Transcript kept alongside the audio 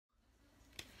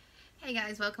Hi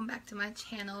guys, welcome back to my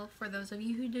channel. For those of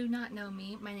you who do not know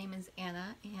me, my name is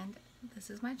Anna and this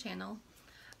is my channel.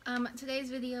 Today's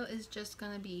video is just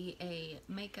going to be a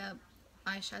makeup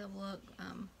eyeshadow look,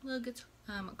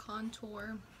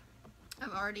 contour.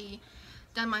 I've already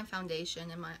done my foundation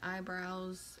and my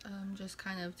eyebrows, just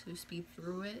kind of to speed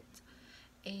through it.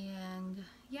 And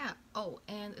yeah,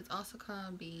 and it's also going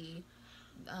to be,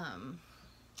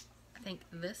 I think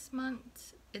this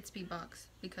month, Ipsy box,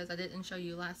 because I didn't show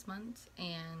you last month.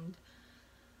 And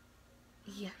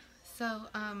yeah, so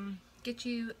get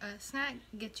you a snack,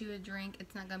 get you a drink.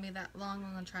 It's not gonna be that long.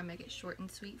 I'm gonna try and make it short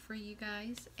and sweet for you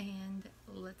guys, and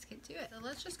let's get to it. So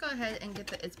let's just go ahead and get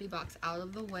the Ipsy box out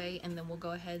of the way, and then we'll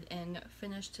go ahead and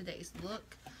finish today's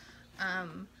look.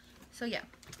 So yeah,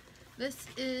 this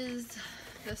is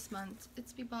this month's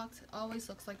Ipsy box. It always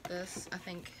looks like this, I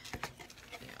think.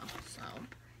 Yeah, so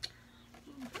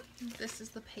this is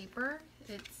the paper.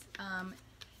 It's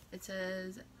it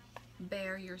says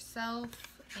 "Bear Yourself,"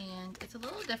 and it's a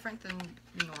little different than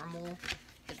normal.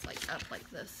 It's like up like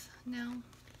this now,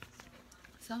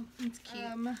 so it's cute.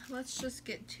 Let's just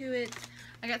get to it.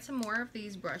 I got some more of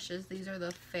these brushes. These are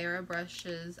the Farrah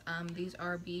brushes. These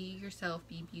are Be Yourself,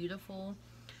 Be Beautiful,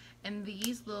 and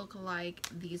these look like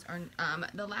these are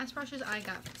the last brushes I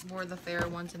got were the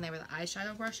Farrah ones, and they were the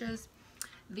eyeshadow brushes.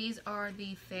 These are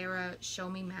the Farrah Show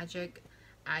Me Magic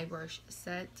eye brush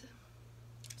set.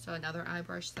 So another eye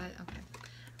brush set. Okay,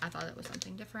 I thought it was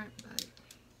something different, but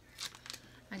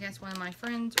I guess one of my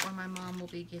friends or my mom will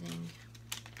be getting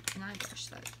an eye brush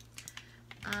set.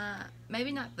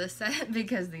 Maybe not this set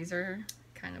because these are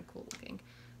kind of cool looking.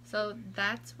 So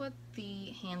that's what the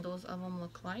handles of them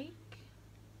look like.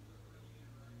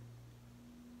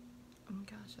 Oh my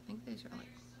gosh, I think these are like...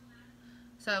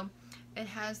 So it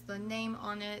has the name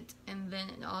on it, and then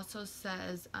it also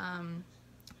says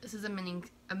this is a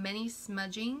mini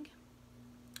smudging,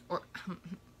 or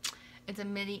it's a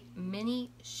mini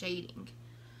shading.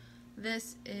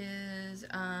 This is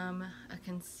a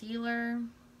concealer.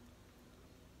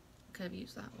 Could have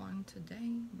used that one today,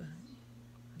 but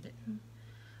I didn't.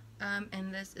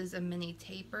 And this is a mini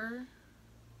taper.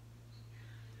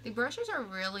 The brushes are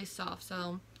really soft,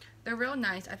 so they're real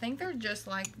nice. I think they're just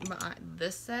like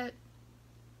this set.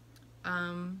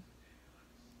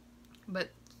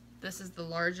 But this is the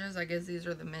largest. I guess these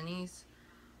are the minis.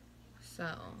 So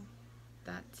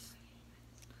that's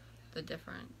the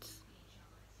difference.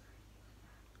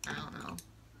 I don't know.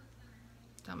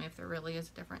 Tell me if there really is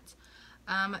a difference.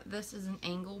 This is an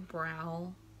angled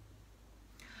brow,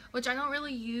 which I don't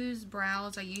really use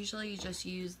brows. I usually just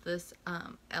use this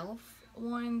e.l.f.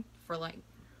 one for like,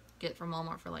 get from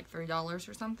Walmart for like $3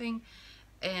 or something,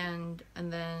 and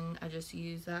then I just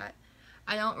use that.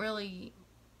 I don't really,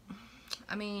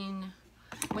 I mean,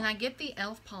 when I get the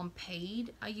e.l.f.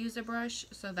 Pomade, I use a brush,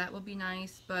 so that would be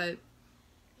nice, but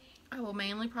I will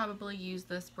mainly probably use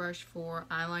this brush for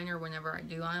eyeliner whenever I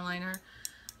do eyeliner.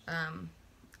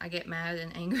 I get mad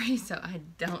and angry, so I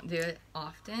don't do it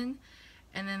often.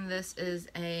 And then this is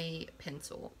a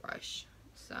pencil brush,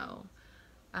 so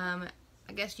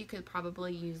I guess you could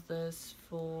probably use this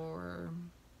for,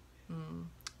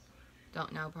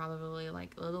 don't know, probably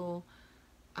like little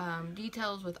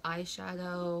details with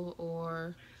eyeshadow,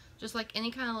 or just like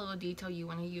any kind of little detail you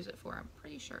want to use it for, I'm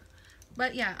pretty sure.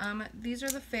 But yeah, these are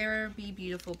the Farrah Be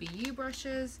Beautiful Be You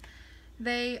brushes.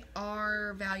 They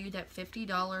are valued at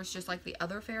 $50, just like the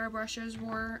other Farrah brushes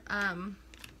were.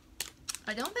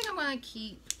 I don't think I'm going to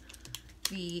keep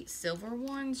the silver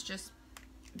ones just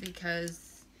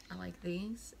because I like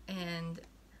these, and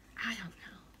I don't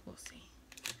know. We'll see.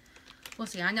 We'll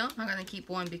see. I know I'm not going to keep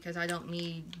one because I don't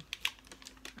need...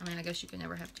 I mean, I guess you can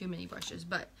never have too many brushes,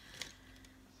 but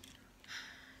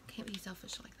can't be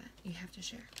selfish like that. You have to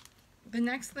share. The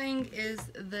next thing is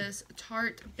this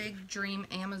Tarte Big Dream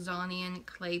Amazonian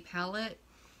Clay Palette.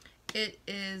 It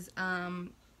is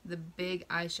the big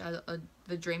eyeshadow,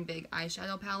 the Dream Big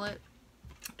eyeshadow palette.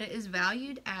 It is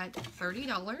valued at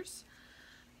 $30.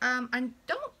 I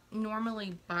don't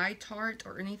normally buy Tarte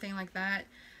or anything like that.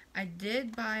 I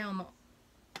did buy them.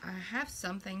 I have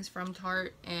some things from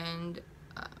Tarte, and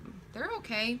they're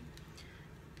okay,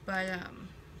 but yeah.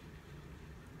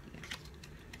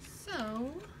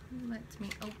 So let me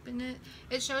open it.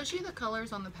 It shows you the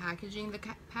colors on the packaging. The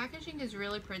packaging is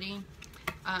really pretty.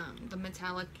 The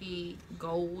metallic-y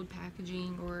gold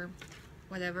packaging or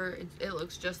whatever. It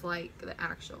looks just like the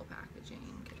actual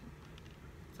packaging.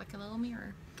 It's like a little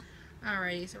mirror.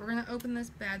 Alrighty, so we're gonna open this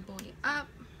bad boy up,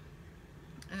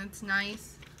 and it's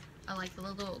nice. I like the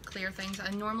little clear things.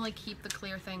 I normally keep the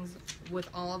clear things with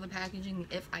all of the packaging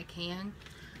if I can.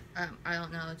 I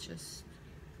don't know, it's just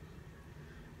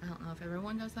I don't know if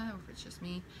everyone does that or if it's just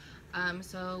me.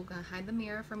 So I'm gonna hide the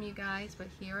mirror from you guys, but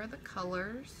here are the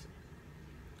colors.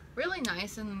 Really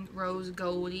nice and rose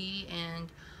goldy and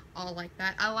all like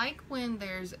that. I like when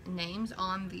there's names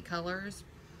on the colors.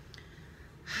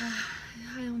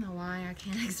 I don't know why, I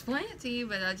can't explain it to you,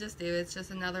 but I just do. It's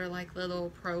just another like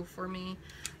little pro for me.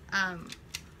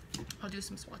 I'll do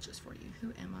some swatches for you.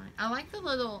 Who am I? I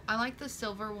like the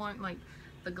silver one, like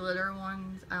the glitter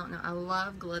ones. I don't know, I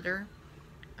love glitter,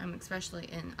 especially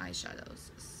in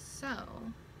eyeshadows. So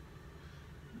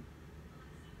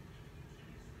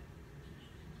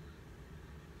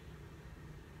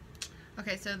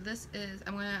okay, so this is,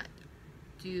 I'm gonna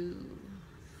do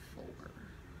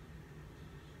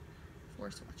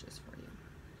four swatches for you.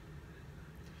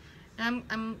 And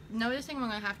I'm noticing I'm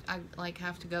gonna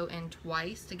have to go in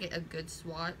twice to get a good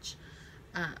swatch.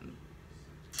 I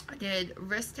did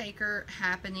Risk Taker,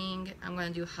 Happening. I'm gonna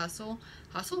do Hustle.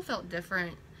 Hustle felt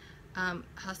different.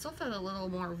 Hustle felt a little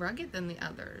more rugged than the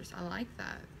others. I like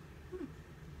that.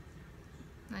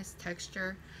 Nice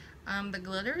texture. The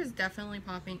glitter is definitely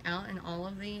popping out in all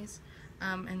of these.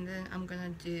 And then I'm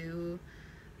gonna do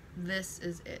This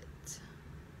Is It.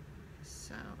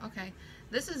 So, okay.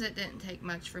 This Is It didn't take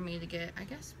much for me to get, I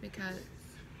guess, because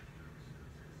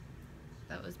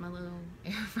that was my little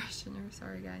air freshener.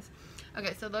 Sorry, guys.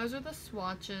 Okay, so those are the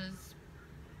swatches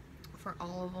for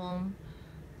all of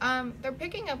them. They're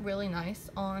picking up really nice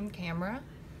on camera.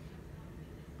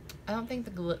 I don't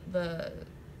think the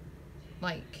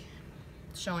like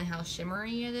showing how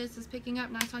shimmery it is picking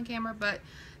up nice on camera, but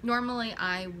normally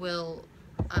I will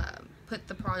put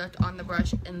the product on the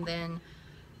brush and then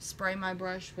spray my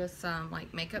brush with some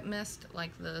like makeup mist,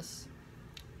 like this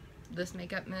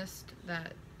makeup mist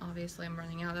that obviously I'm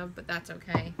running out of, but that's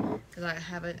okay because I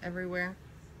have it everywhere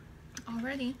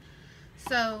already.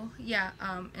 So yeah,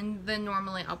 and then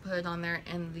normally I'll put it on there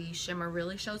and the shimmer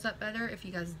really shows up better. If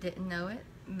you guys didn't know it,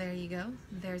 there you go.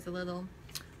 There's a little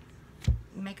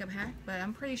makeup hack, but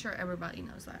I'm pretty sure everybody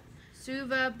knows that.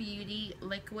 Suva Beauty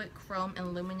Liquid Chrome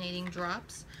Illuminating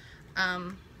Drops.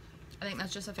 I think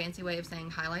that's just a fancy way of saying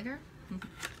highlighter.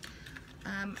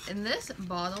 In this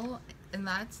bottle, and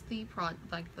that's the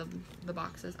the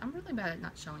boxes. I'm really bad at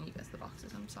not showing you guys the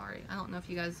boxes. I'm sorry. I don't know if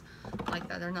you guys like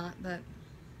that or not, but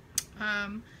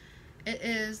it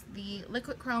is the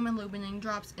Liquid Chrome Illuminating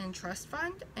Drops in Trust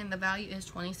Fund, and the value is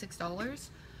 $26.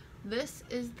 This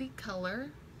is the color.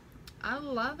 I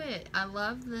love it. I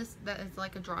love this, that it's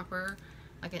like a dropper,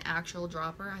 like an actual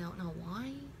dropper. I don't know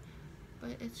why,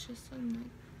 but it's just so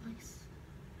nice.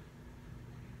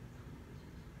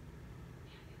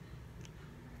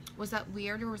 Was that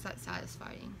weird or was that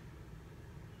satisfying?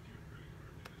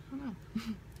 I don't know.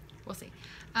 We'll see.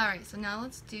 Alright, so now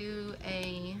let's do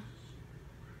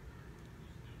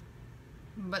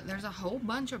but there's a whole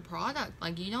bunch of product.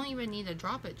 Like, you don't even need to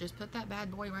drop it. Just put that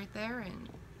bad boy right there and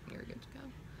you're good to go.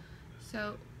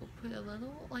 So we'll put a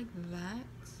little like that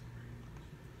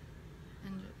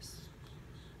and just,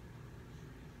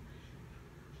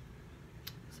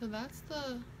 so that's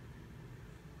that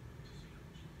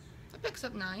picks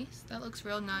up nice. That looks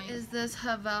real nice. Is this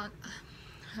Havana,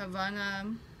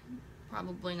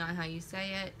 probably not how you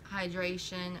say it,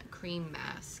 Hydration Cream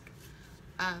Mask.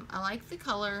 I like the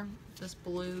color, this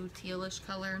blue tealish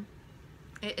color.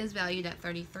 It is valued at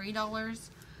 $33.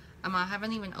 I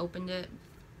haven't even opened it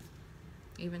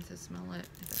even to smell it,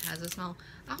 if it has a smell.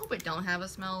 I hope it don't have a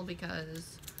smell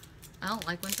because I don't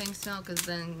like when things smell, because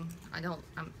then I don't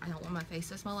want my face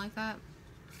to smell like that.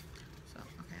 So,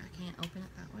 okay, I can't open it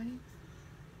that way.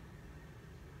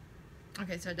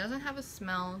 Okay, so it doesn't have a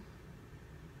smell,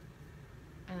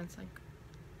 and it's like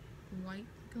white,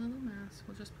 like a little mask.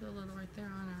 We'll just put a little right there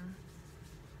on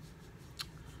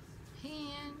our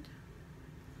hand.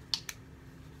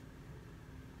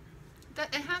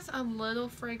 That it has a little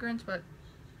fragrance, but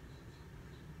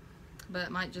it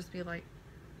might just be like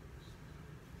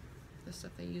the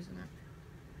stuff they use in it.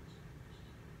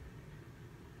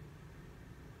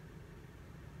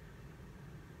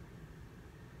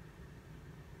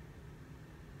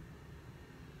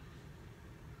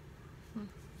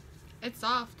 It's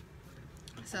soft,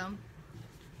 so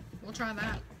we'll try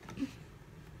that.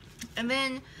 And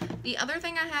then the other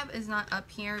thing I have is not up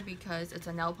here because it's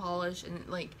a nail polish, and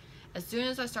like as soon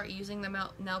as I start using the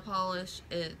nail polish,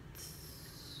 it's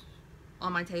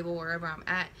on my table wherever I'm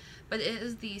at. But it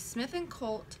is the Smith &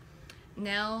 Colt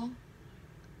nail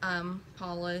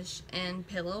polish in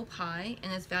Pillow Pie,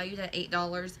 and it's valued at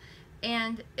 $8.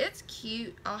 And it's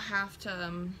cute. I'll have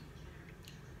to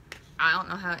I don't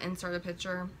know how to insert a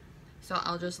picture So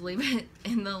I'll just leave it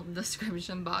in the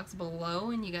description box below,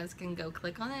 and you guys can go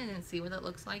click on it and see what it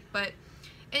looks like. But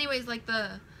anyways, like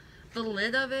the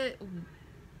lid of it,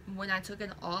 when I took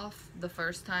it off the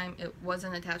first time, it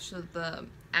wasn't attached to the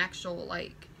actual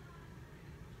like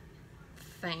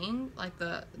thing, like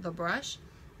the brush.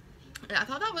 And I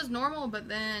thought that was normal, but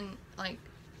then like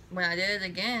when I did it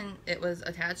again, it was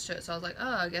attached to it. So I was like,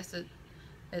 oh, I guess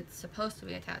it's supposed to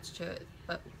be attached to it,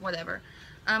 but whatever.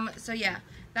 So yeah,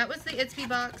 that was the Ipsy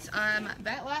box.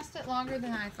 That lasted longer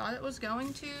than I thought it was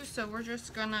going to, so we're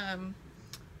just gonna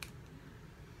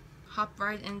hop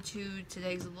right into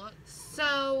today's look.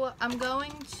 So I'm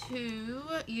going to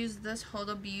use this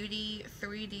Huda Beauty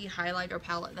 3D highlighter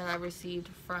palette that I received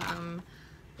from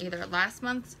either last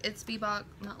month's Ipsy box,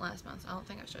 not last month's, I don't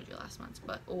think I showed you last month's,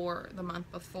 but or the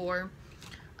month before.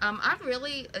 I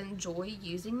really enjoy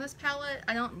using this palette.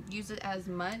 I don't use it as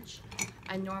much.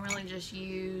 I normally just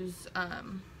use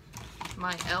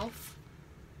my e.l.f.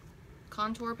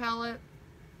 contour palette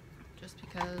just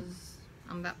because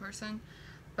I'm that person.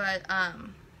 But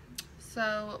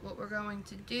so what we're going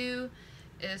to do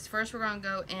is first we're going to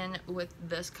go in with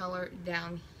this color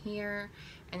down here,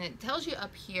 and it tells you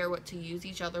up here what to use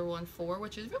each other one for,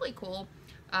 which is really cool.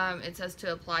 It says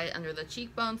to apply it under the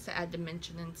cheekbones to add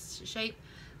dimension and shape.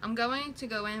 I'm going to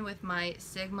go in with my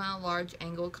Sigma Large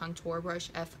Angle Contour Brush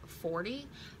F40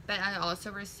 that I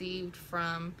also received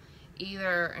from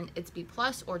either an Ipsy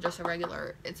Plus or just a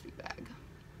regular Ipsy bag.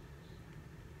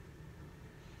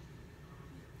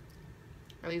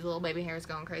 Are these little baby hairs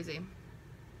going crazy?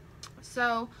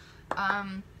 So,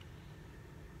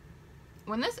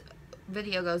 when this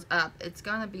video goes up, it's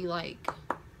gonna be like,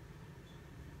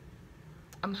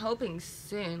 I'm hoping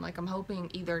soon, like I'm hoping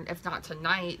either, if not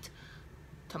tonight,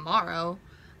 tomorrow.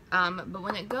 But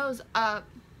when it goes up,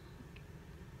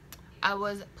 I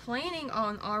was planning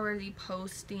on already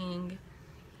posting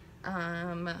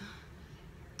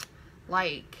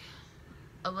like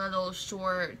a little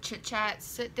short chit chat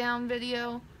sit down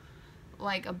video,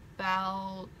 like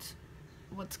about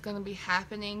what's gonna be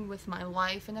happening with my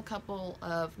life in a couple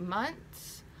of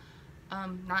months.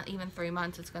 Not even 3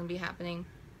 months, it's gonna be happening.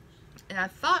 And I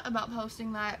thought about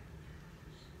posting that,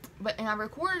 and I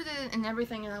recorded it and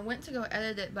everything, and I went to go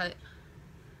edit it, but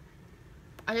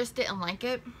I just didn't like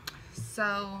it.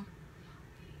 So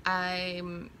I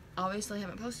obviously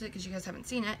haven't posted it because you guys haven't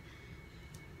seen it.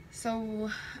 So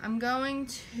I'm going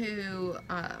to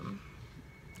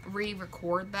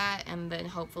re-record that and then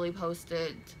hopefully post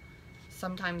it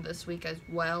sometime this week as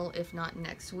well, if not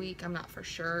next week. I'm not for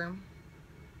sure.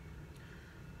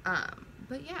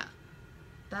 But yeah,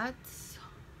 that's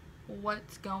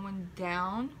what's going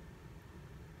down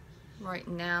right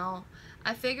now.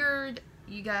 I figured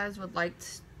you guys would like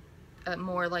a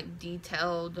more like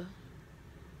detailed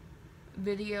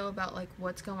video about like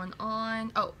what's going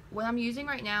on. Oh, what I'm using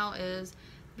right now is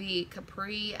the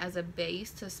Capri as a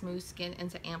base to smooth skin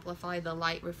and to amplify the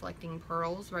light reflecting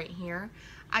pearls right here.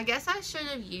 I guess I should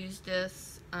have used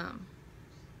this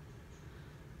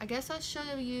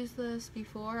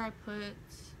before I put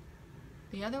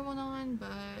the other one on, but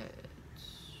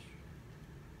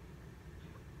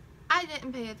I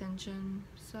didn't pay attention,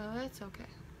 so that's okay.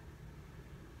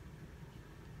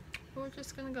 We're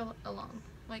just gonna go along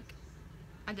like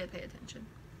I did pay attention.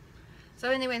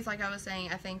 So anyways, like I was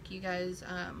saying, I think you guys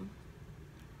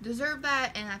deserve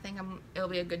that, and I think it'll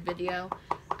be a good video.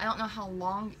 I don't know how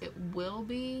long it will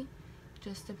be,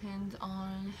 just depends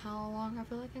on how long I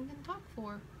feel like I can talk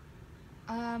for.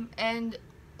 And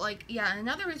like, yeah,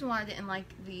 another reason why I didn't like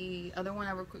the other one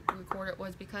I recorded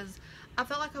was because I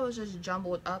felt like I was just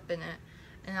jumbled up in it,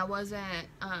 and I wasn't,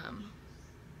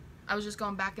 I was just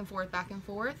going back and forth,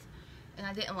 and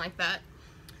I didn't like that.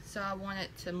 So I want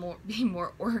it to be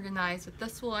more organized with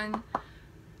this one,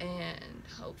 and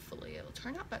hopefully it'll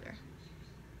turn out better.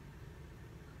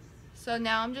 So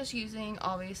now I'm just using,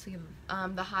 obviously,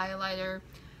 the highlighter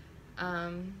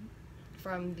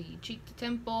from the cheek to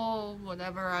temple,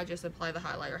 whatever. I just apply the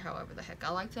highlighter however the heck I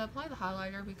like to apply the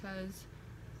highlighter, because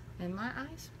in my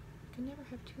eyes, you can never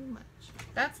have too much.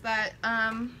 That's that.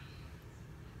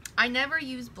 I never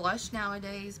use blush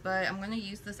nowadays, but I'm going to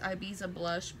use this Ibiza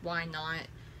blush. Why not?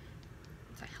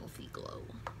 It's a healthy glow.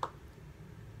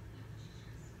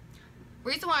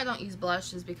 Reason why I don't use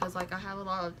blush is because like I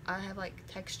have like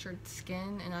textured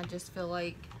skin, and I just feel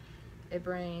like it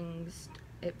brings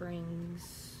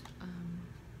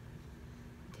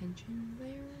attention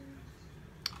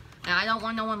there. And I don't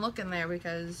want no one looking there,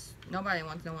 because nobody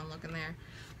wants no one looking there.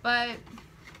 But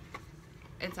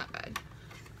it's not bad.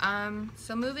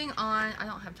 So moving on, I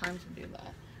don't have time to do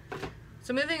that.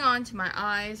 So moving on to my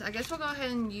eyes, I guess we'll go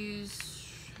ahead and use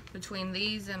between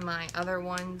these and my other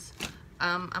ones,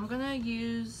 I'm gonna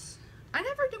use, I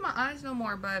never do my eyes no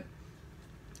more, but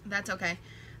that's okay.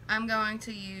 I'm going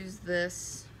to use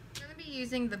this. I'm gonna be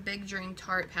using the Big Dream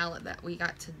Tarte palette that we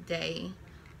got today.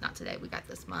 Not today, we got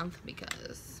this month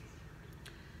because,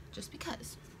 just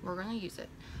because we're gonna use it.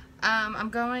 I'm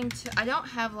going to, I don't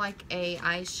have like a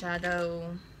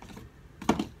eyeshadow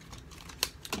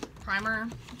primer.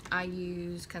 I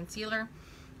use concealer.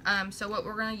 So what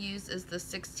we're going to use is the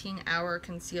 16-hour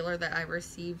concealer that I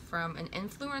received from an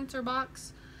influencer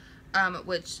box,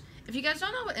 which, if you guys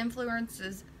don't know what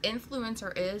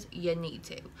influencer is, you need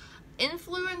to.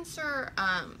 Influencer,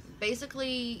 basically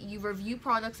you review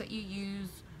products that you use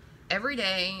every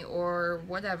day or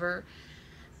whatever,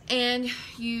 and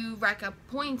you rack up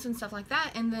points and stuff like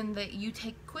that, and then you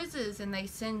take quizzes and they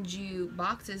send you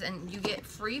boxes and you get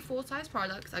free full-size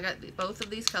products. I got both of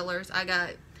these colors. I got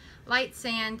light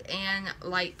sand and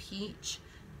light peach,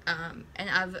 and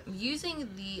I'm using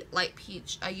the light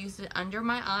peach. I used it under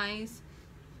my eyes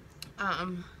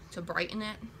to brighten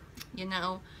it. You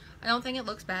know, I don't think it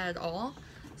looks bad at all,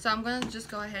 so I'm gonna just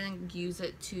go ahead and use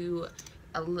it to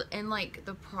and like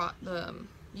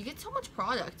you get so much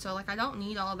product, so like I don't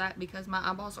need all that because my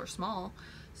eyeballs are small.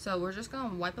 So we're just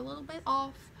gonna wipe a little bit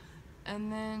off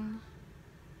and then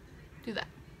do that.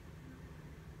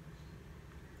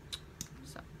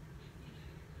 So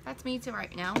that's me to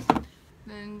right now.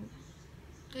 Then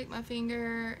take my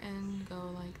finger and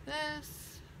go like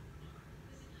this.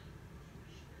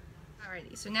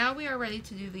 Alrighty, so now we are ready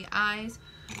to do the eyes.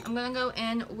 I'm gonna go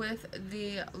in with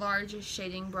the large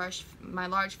shading brush, my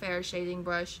large fair shading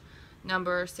brush,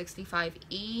 number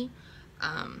 65E,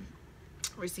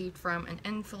 received from an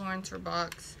influencer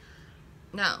box.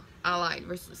 No, I lied,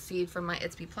 received from my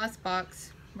Ipsy Plus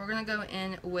box. We're gonna go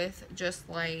in with just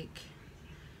like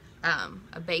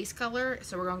a base color,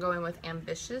 so we're gonna go in with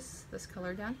Ambitious, this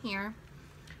color down here,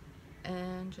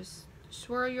 and just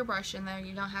swirl your brush in there.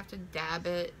 You don't have to dab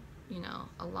it, you know,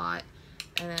 a lot,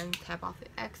 and then tap off the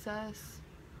excess.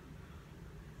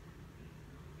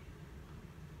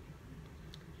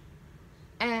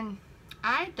 And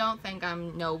I don't think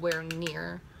I'm nowhere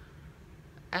near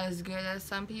as good as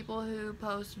some people who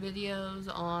post videos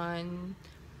on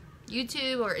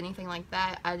YouTube or anything like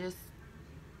that. I just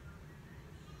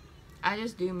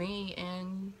do me,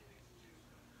 and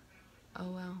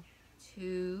oh well.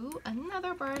 To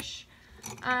another brush,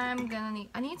 I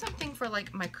need something for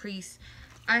like my crease.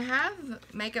 I have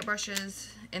makeup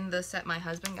brushes in the set my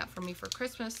husband got for me for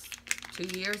Christmas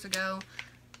 2 years ago.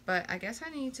 But I guess I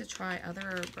need to try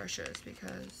other brushes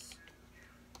because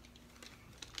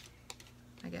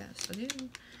I guess I do.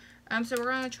 So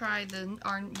we're gonna try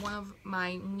one of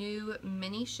my new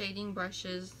mini shading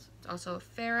brushes, also a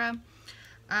Farrah.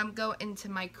 Go into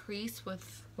my crease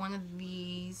with one of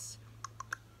these.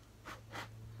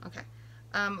 Okay.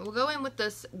 We'll go in with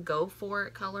this Go For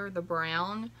It color, the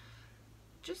brown.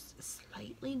 Just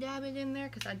slightly dab it in there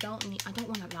because I don't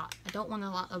want a lot. I don't want a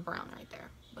lot of brown right there.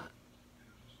 But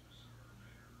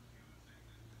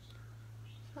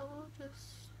so we'll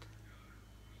just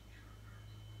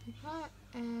take that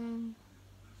and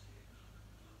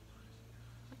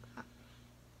like that.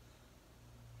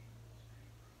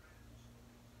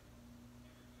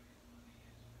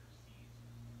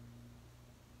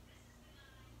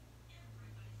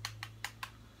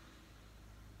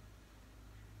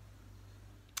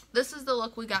 This is the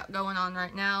look we got going on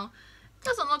right now.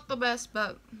 Doesn't look the best,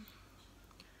 but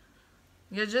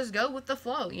you just go with the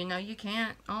flow. You know, you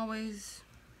can't always,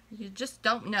 you just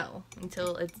don't know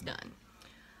until it's done.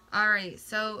 Alright,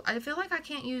 so I feel like I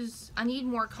need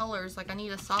more colors. Like I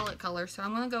need a solid color. So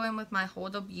I'm going to go in with my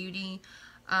Huda Beauty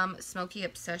Smoky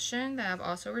Obsession that I've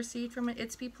also received from an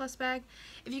Ipsy Plus bag.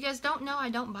 If you guys don't know, I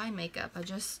don't buy makeup.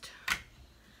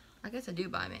 I guess I do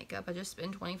buy makeup. I just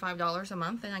spend $25 a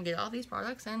month and I get all these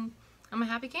products and I'm a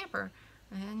happy camper.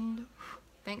 And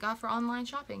thank God for online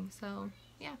shopping. So,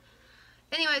 yeah.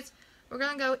 Anyways, we're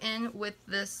going to go in with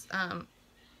this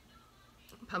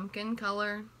pumpkin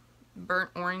color,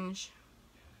 burnt orange.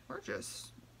 We're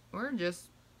just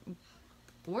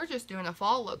doing a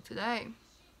fall look today.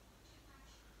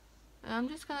 And I'm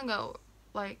just going to go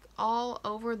like all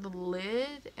over the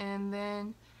lid and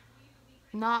then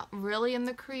not really in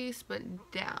the crease, but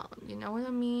down. You know what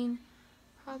I mean?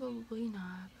 Probably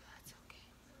not, but that's okay.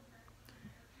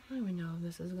 I don't even know if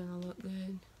this is gonna look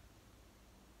good.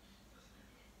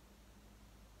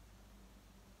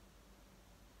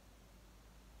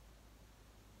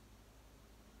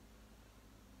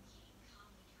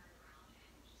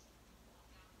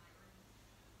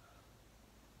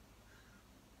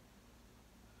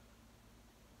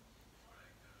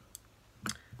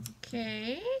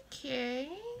 Okay, okay.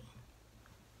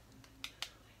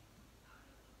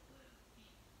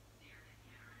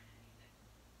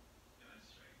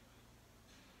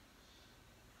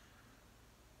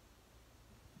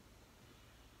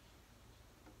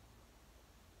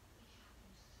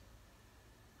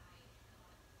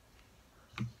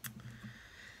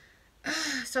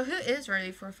 So who is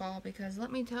ready for fall? Because let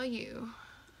me tell you,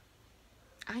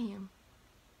 I am.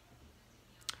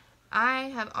 I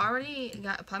have already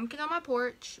got a pumpkin on my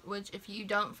porch, which if you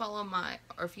don't follow my,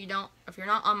 or if you're not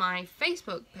on my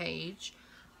Facebook page,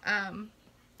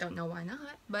 don't know why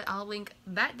not, but I'll link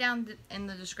that down in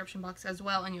the description box as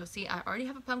well, and you'll see I already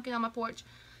have a pumpkin on my porch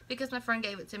because my friend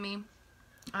gave it to me.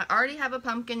 I already have a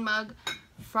pumpkin mug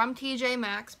from TJ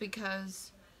Maxx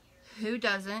because who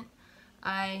doesn't?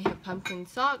 I have pumpkin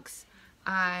socks.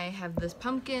 I have this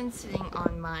pumpkin sitting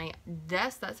on my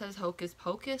desk that says Hocus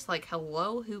Pocus. Like,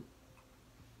 hello, who?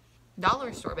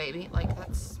 Dollar store, baby. Like,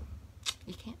 that's,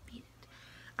 you can't beat it.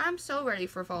 I'm so ready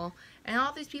for fall. And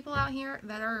all these people out here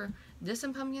that are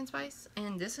dissing pumpkin spice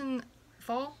and dissing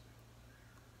fall,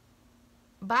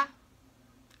 bye.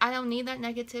 I don't need that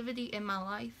negativity in my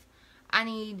life. I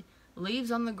need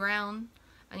leaves on the ground.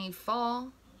 I need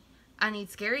fall. I need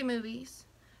scary movies.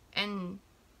 And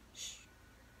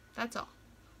that's all.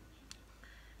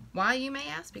 Why, you may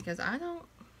ask? Because I don't.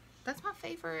 That's my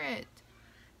favorite.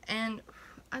 And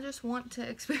I just want to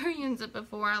experience it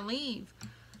before I leave.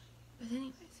 But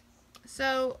anyways.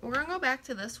 So, we're going to go back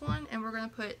to this one. And we're going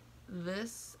to put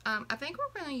this. I think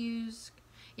we're going to use.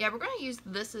 Yeah, we're going to use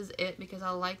This Is It. Because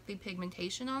I like the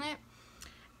pigmentation on it.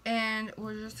 And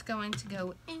we're just going to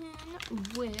go in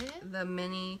with the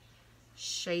mini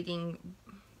shading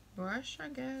brush, I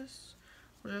guess.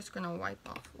 We're just going to wipe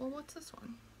off. Well, what's this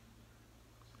one?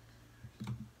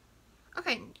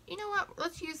 Okay, you know what?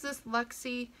 Let's use this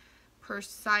Luxie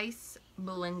Precise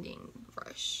Blending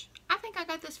Brush. I think I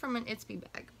got this from an Ipsy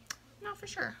bag. Not for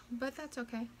sure, but that's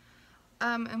okay.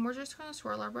 And we're just going to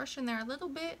swirl our brush in there a little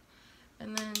bit.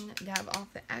 And then dab off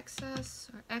the excess,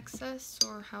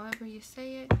 or however you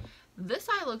say it. This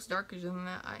eye looks darker than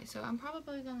that eye, so I'm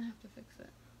probably going to have to fix it.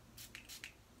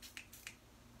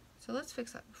 So let's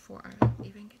fix that before I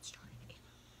even get started.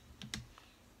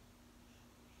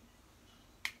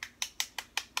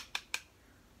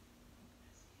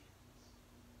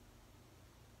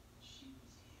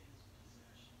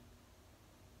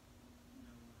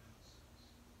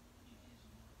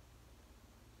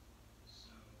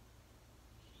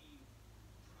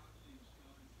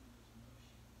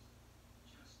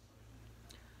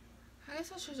 I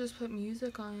guess I should just put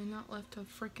music on and not left a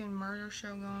freaking murder show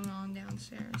going on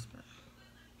downstairs, but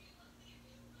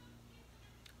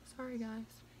sorry guys.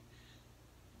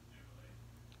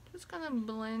 Just gonna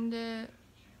blend it,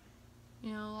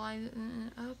 you know, lighten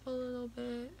it up a little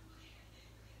bit.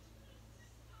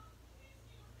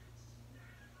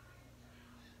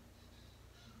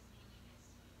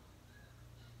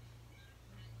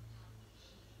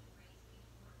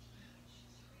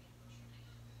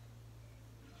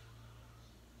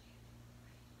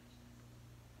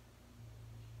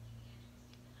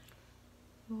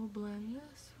 We'll blend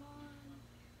this one.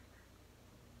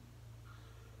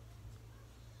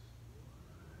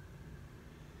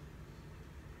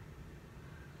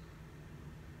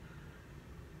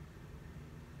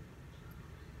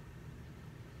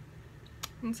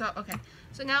 And so, okay,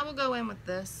 so now we'll go in with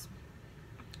this.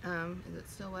 Is it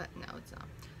still wet? No, it's not.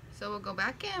 So we'll go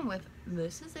back in with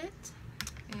This Is It,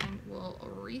 and we'll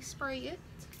respray it.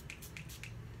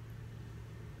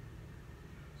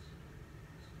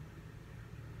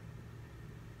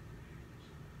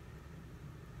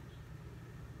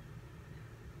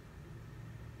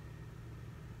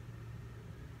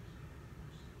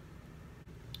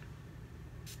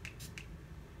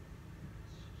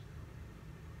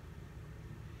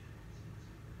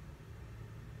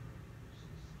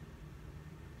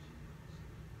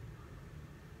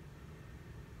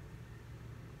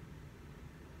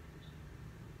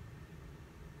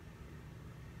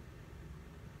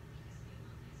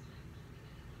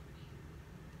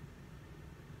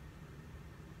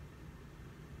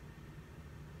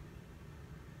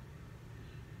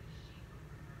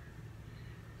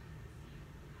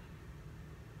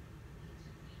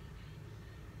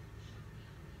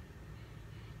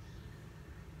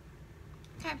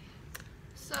 Okay,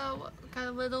 so got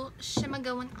a little shimmer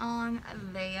going on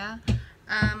there,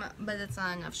 but it's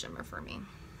not enough shimmer for me.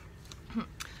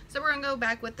 So we're gonna go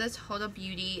back with this Huda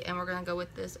Beauty, and we're gonna go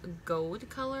with this gold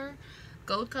color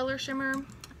shimmer.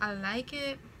 I like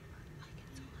it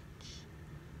so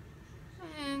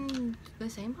much. And the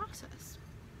same process.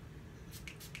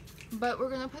 But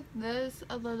we're gonna put this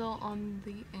a little on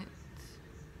the ends.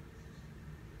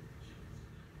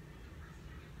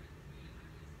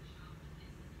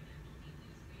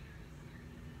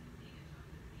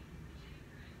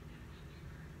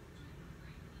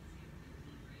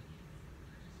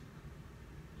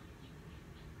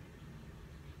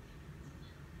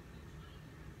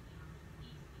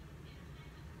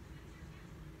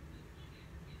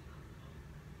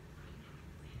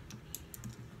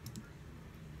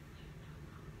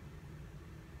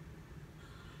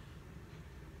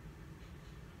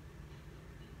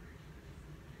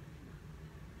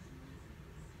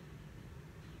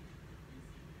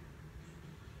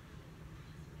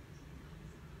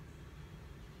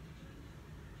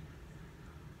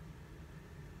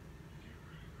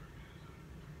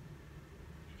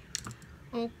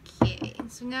 Okay,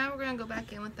 so now we're gonna go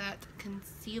back in with that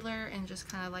concealer and just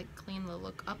kind of like clean the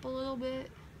look up a little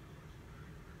bit.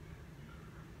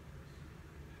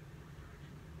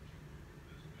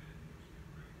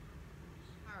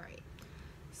 Alright,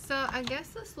 so I guess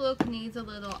this look needs a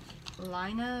little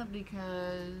liner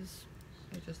because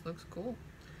it just looks cool.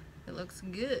 It looks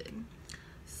good.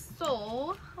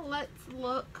 So let's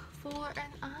look for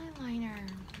an eyeliner.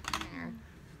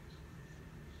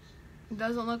 It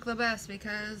doesn't look the best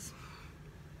because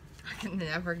I can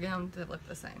never get them to look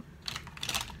the same.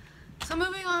 So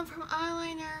moving on from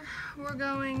eyeliner, we're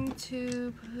going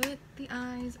to put the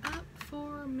eyes up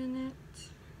for a minute.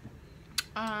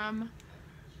 I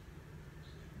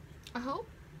hope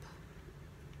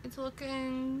it's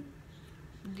looking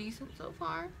decent so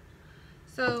far.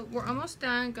 So we're almost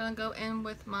done. Gonna go in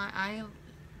with my eye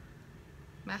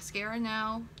mascara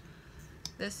now.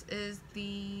 This is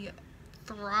the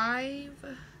Thrive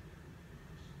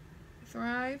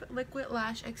Liquid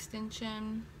Lash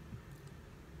Extension.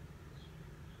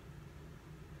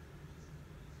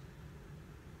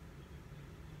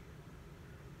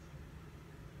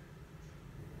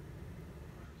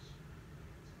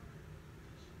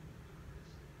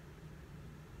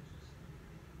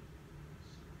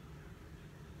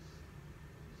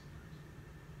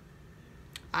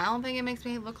 I don't think it makes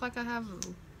me look like I have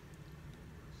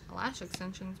lash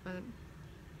extensions, but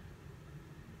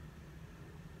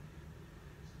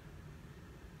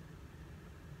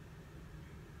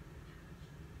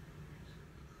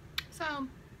so,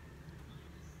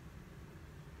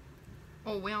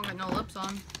 oh, we don't got no lips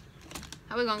on.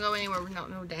 How we gonna go anywhere with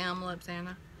no damn lips,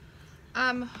 Anna?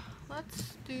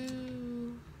 Let's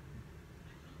do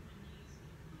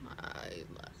my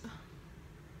lip.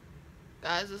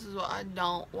 Guys, this is what I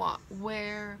don't want.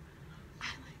 Wear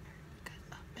eyeliner because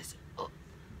I miss it. Oh.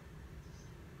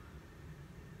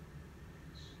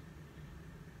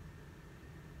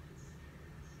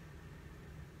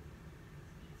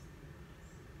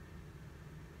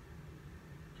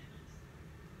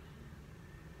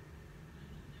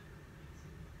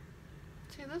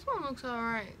 See, this one looks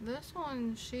alright. This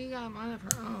one, she got mine of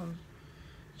her own.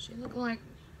 She look like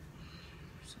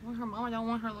someone her mama don't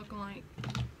want her looking like.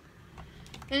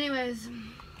 Anyways,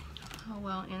 oh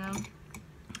well, you know.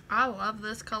 I love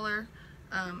this color.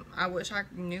 I wish I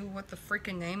knew what the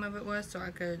freaking name of it was so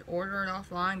I could order it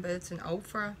offline, but it's an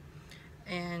Ofra.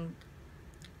 And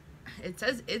it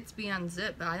says Ipsy on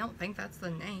zip, but I don't think that's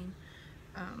the name.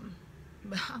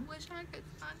 But I wish I could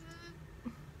find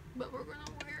it. But we're gonna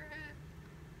wear it.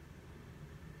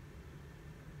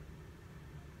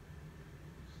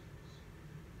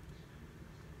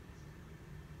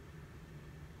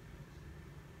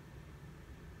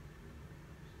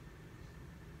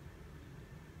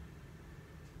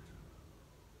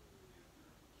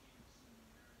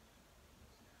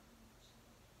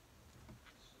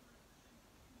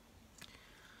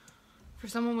 For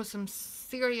someone with some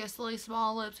seriously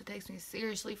small lips, it takes me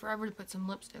seriously forever to put some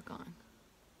lipstick on.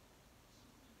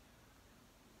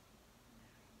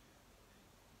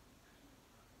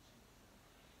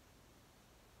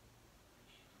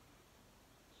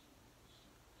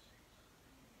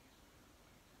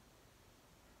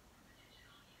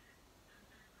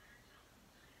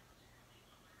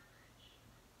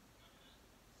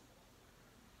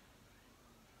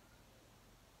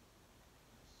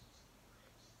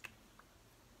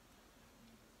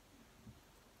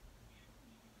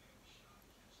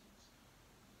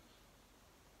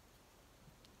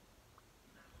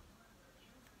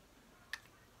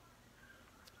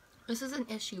 This is an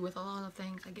issue with a lot of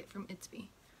things I get from Ipsy.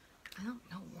 I don't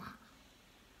know why.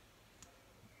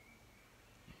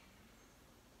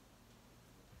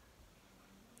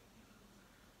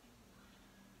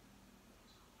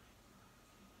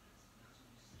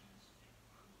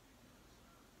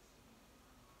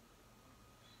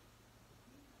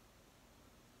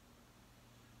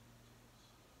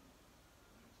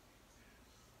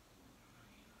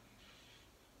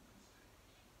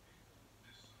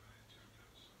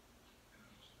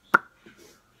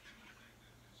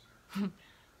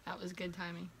 was good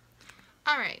timing.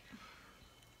 Alright.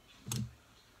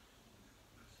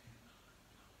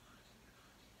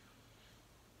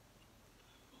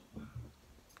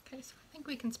 Okay, so I think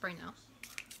we can spray now.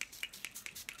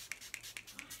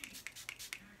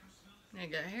 I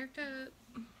got a haircut.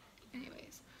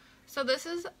 Anyways, so this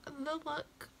is the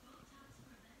look.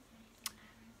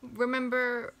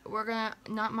 Remember, we're gonna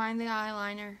not mind the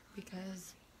eyeliner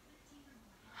because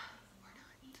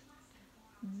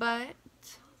we're not. But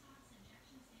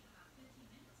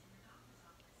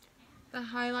the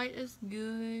highlight is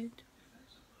good.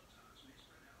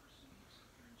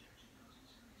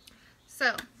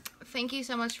 So, thank you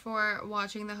so much for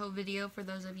watching the whole video. For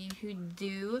those of you who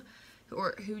do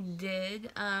or who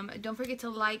did, don't forget to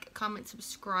like, comment,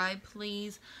 subscribe,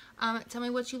 please. Tell me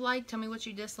what you like, tell me what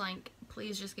you dislike.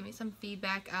 Please just give me some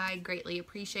feedback. I greatly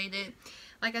appreciate it.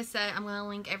 Like I said, I'm going to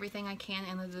link everything I can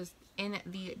in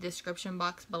the description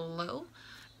box below.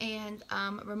 And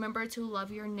remember to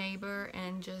love your neighbor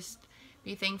and just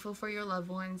be thankful for your loved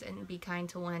ones and be kind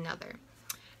to one another.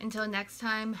 Until next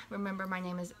time, remember my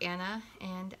name is Anna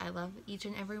and I love each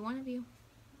and every one of you.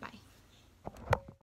 Bye.